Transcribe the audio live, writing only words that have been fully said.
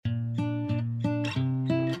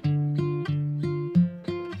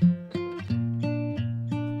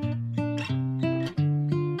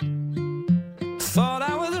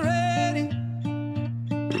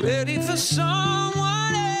for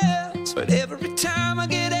someone else. But every time I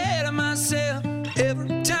get ahead of myself,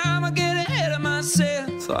 every time I get ahead of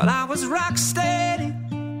myself, thought I was rock steady,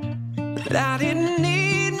 that I didn't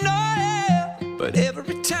need no help. But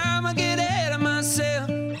every time I get ahead of myself,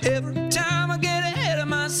 every time I get ahead of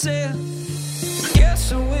myself,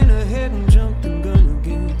 guess I went ahead and jumped the gun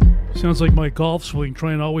again. Sounds like my golf swing,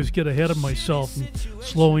 trying to always get ahead of myself and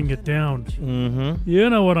slowing it down. Mm-hmm. You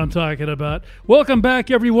know what I'm talking about. Welcome back,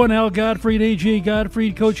 everyone. Al Godfried, AJ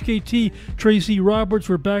Godfried, Coach KT, Tracy Roberts.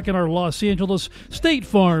 We're back in our Los Angeles State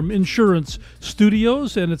Farm Insurance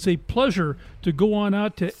Studios, and it's a pleasure to go on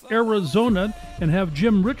out to Arizona and have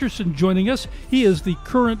Jim Richardson joining us. He is the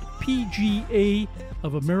current PGA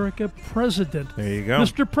of America president. There you go.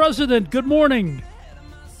 Mr. President, good morning.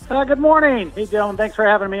 Good morning. Hey, Dylan. Thanks for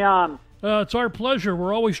having me on. It's our pleasure.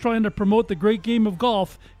 We're always trying to promote the great game of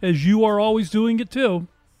golf, as you are always doing it too.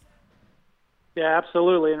 Yeah,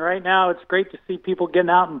 absolutely. And right now it's great to see people getting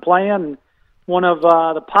out and playing. One of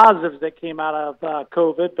the positives that came out of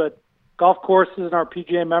COVID, but golf courses and our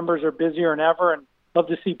PGA members are busier than ever, and love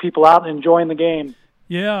to see people out and enjoying the game.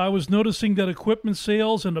 Yeah, I was noticing that equipment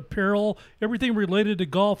sales and apparel, everything related to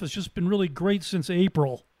golf has just been really great since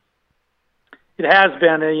April. It has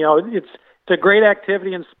been. And, it's a great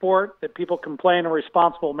activity in sport that people can play in a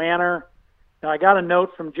responsible manner. Now, I got a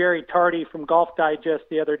note from Jerry Tardy from Golf Digest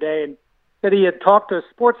the other day, and said he had talked to a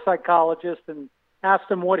sports psychologist and asked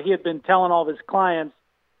him what he had been telling all of his clients,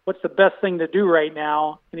 what's the best thing to do right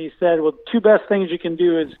now? And he said, well, two best things you can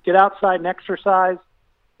do is get outside and exercise,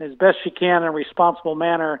 and as best you can in a responsible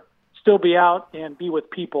manner, still be out and be with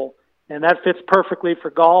people. And that fits perfectly for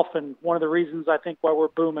golf, and one of the reasons I think why we're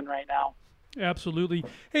booming right now. Absolutely.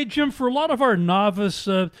 Hey, Jim, for a lot of our novice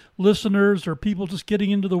listeners or people just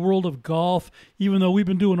getting into the world of golf, even though we've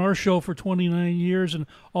been doing our show for 29 years and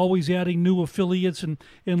always adding new affiliates and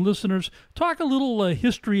listeners, talk a little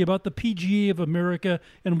history about the PGA of America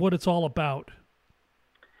and what it's all about.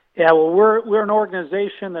 Yeah, well, we're an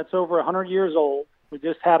organization that's over 100 years old. We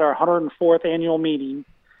just had our 104th annual meeting.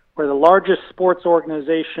 We're the largest sports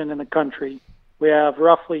organization in the country. We have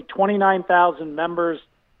roughly 29,000 members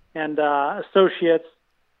and associates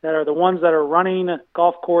that are the ones that are running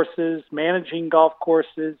golf courses, managing golf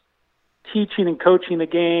courses, teaching and coaching the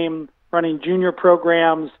game, running junior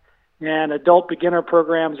programs and adult beginner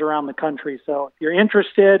programs around the country. So if you're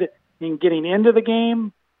interested in getting into the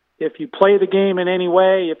game, if you play the game in any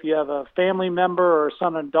way, if you have a family member or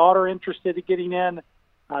son and daughter interested in getting in,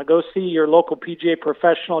 go see your local PGA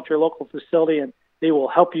professional at your local facility, and they will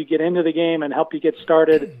help you get into the game and help you get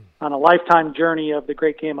started on a lifetime journey of the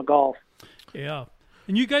great game of golf. Yeah.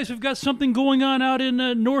 And you guys have got something going on out in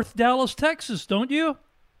North Dallas, Texas, don't you?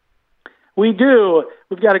 We do.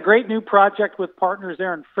 We've got a great new project with partners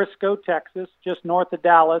there in Frisco, Texas, just north of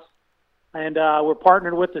Dallas. And we're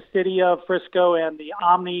partnered with the city of Frisco and the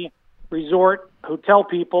Omni Resort hotel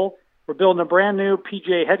people. We're building a brand new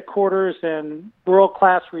PGA headquarters and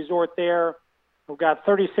world-class resort there. We've got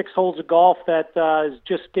 36 holes of golf that is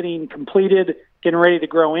just getting completed, getting ready to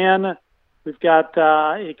grow in. We've got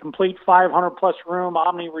a complete 500-plus room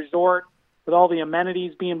Omni Resort with all the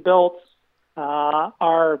amenities being built.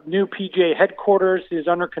 Our new PGA headquarters is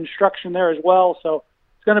under construction there as well. So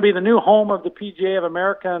it's going to be the new home of the PGA of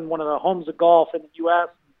America and one of the homes of golf in the U.S.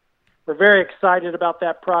 We're very excited about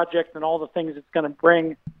that project and all the things it's going to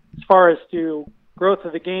bring as far as to growth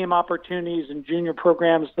of the game opportunities and junior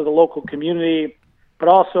programs to the local community, but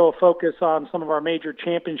also a focus on some of our major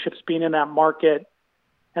championships being in that market,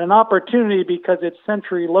 and an opportunity because it's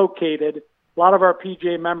centrally located. A lot of our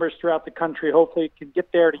PGA members throughout the country hopefully can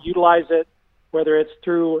get there to utilize it, whether it's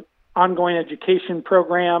through ongoing education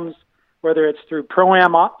programs, whether it's through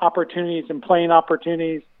pro-am opportunities and playing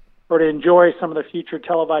opportunities, or to enjoy some of the future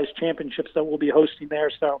televised championships that we'll be hosting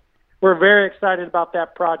there. So we're very excited about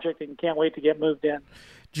that project and can't wait to get moved in.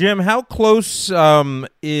 Jim, how close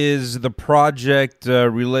is the project?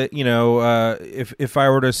 If I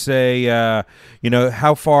were to say,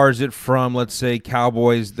 how far is it from, let's say,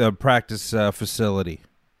 Cowboys, the practice facility?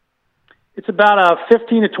 It's about a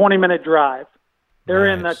 15 to 20-minute drive. They're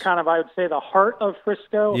in the Nice. kind of, I would say, the heart of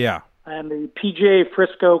Frisco. Yeah, And the PGA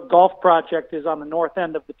Frisco Golf Project is on the north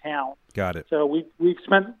end of the town. got it. So we've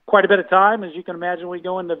spent quite a bit of time, as you can imagine, we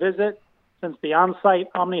go in to visit. Since the on-site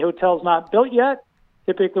Omni Hotel is not built yet,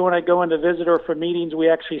 typically when I go in to visit or for meetings, we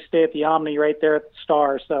actually stay at the Omni right there at the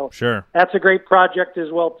Star. So Sure. that's a great project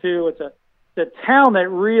as well, too. It's a town that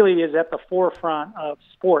really is at the forefront of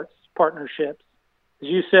sports partnerships. As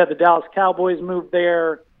you said, the Dallas Cowboys moved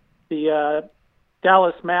there. The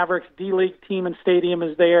Dallas Mavericks D-League team and stadium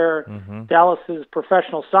is there. Mm-hmm. Dallas's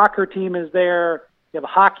professional soccer team is there. You have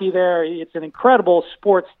hockey there. It's an incredible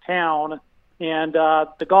sports town, and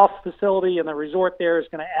the golf facility and the resort there is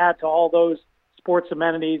going to add to all those sports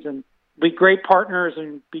amenities and be great partners,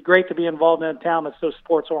 and be great to be involved in a town that's so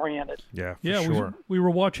sports oriented. Yeah, sure. We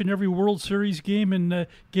were watching every World Series game and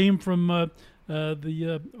game from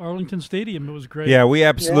the Arlington Stadium. It was great. Yeah, we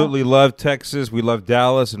absolutely love Texas. We love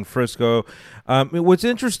Dallas and Frisco. What's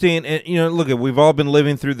interesting, and look, we've all been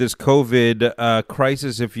living through this COVID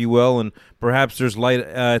crisis, if you will, and perhaps there's light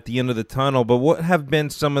at the end of the tunnel. But what have been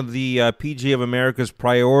some of the PGA of America's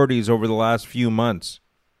priorities over the last few months?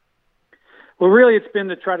 Well, really, it's been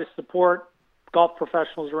to try to support golf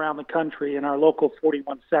professionals around the country in our local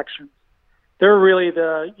 41 sections. They're really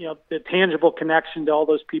the tangible connection to all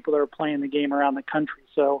those people that are playing the game around the country.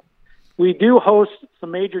 So we do host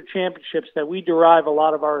some major championships that we derive a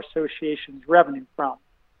lot of our association's revenue from.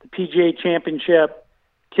 The PGA Championship,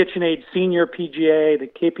 KitchenAid Senior PGA, the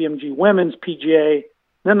KPMG Women's PGA,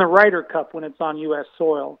 then the Ryder Cup when it's on U.S.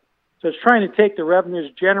 soil. So it's trying to take the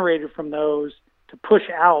revenues generated from those to push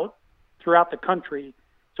out throughout the country.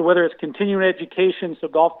 So whether it's continuing education so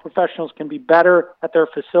golf professionals can be better at their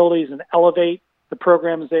facilities and elevate the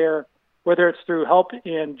programs there, whether it's through help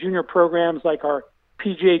in junior programs like our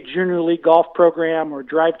PGA Junior League Golf program or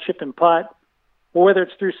Drive, Chip, and Putt, or whether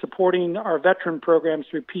it's through supporting our veteran programs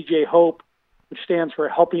through PGA Hope, which stands for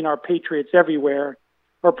Helping Our Patriots Everywhere,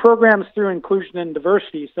 or programs through inclusion and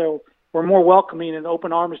diversity. So we're more welcoming and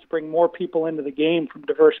open arms to bring more people into the game from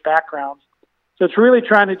diverse backgrounds. So it's really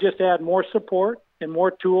trying to just add more support and more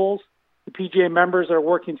tools. The PGA members are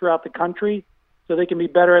working throughout the country so they can be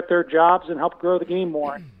better at their jobs and help grow the game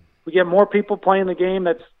more. We get more people playing the game.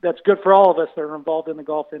 That's good for all of us that are involved in the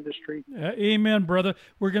golf industry. Amen, brother.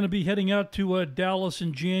 We're going to be heading out to Dallas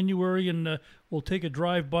in January, and we'll take a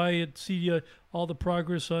drive by and see all the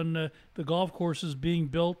progress on the golf courses being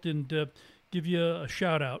built and give you a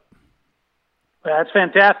shout-out. That's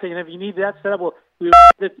fantastic. And if you need that set up, we're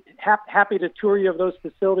happy to tour you of those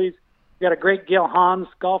facilities. We've got a great Gail Hans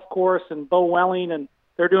golf course and Bo Welling, and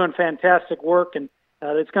they're doing fantastic work. And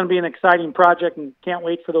it's going to be an exciting project, and can't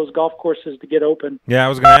wait for those golf courses to get open. Yeah, I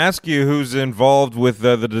was going to ask you who's involved with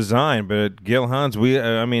the design, but Gail Hans,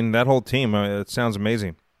 that whole team, it sounds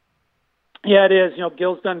amazing. Yeah, it is.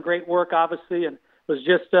 Gil's done great work, obviously, and was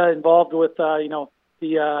just involved with their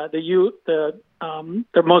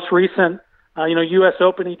most recent U.S.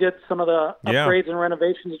 Open. He did some of the upgrades and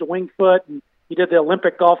renovations to Winged Foot, and he did the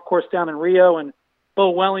Olympic golf course down in Rio. And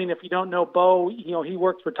Bo Welling, if you don't know Bo, he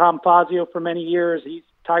worked for Tom Fazio for many years. He's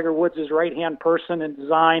Tiger Woods' right-hand person in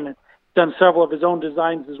design, and done several of his own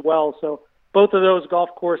designs as well. So both of those golf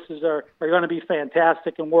courses are going to be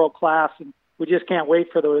fantastic and world-class, and we just can't wait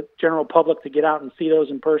for the general public to get out and see those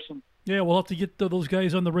in person. Yeah, we'll have to get those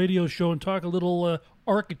guys on the radio show and talk a little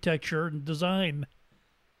architecture and design.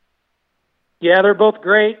 Yeah, they're both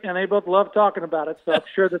great, and they both love talking about it, so I'm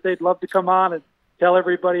sure that they'd love to come on and tell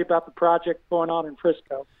everybody about the project going on in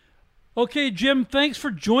Frisco. Okay, Jim, thanks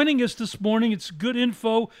for joining us this morning. It's good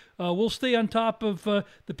info. We'll stay on top of the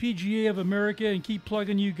PGA of America and keep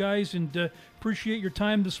plugging you guys, and appreciate your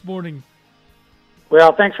time this morning.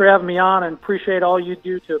 Well, thanks for having me on, and appreciate all you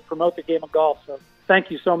do to promote the game of golf, so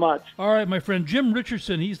thank you so much. All right, my friend, Jim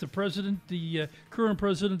Richardson. He's the current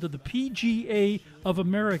president of the PGA of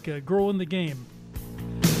America, growing the game.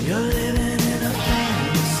 You're living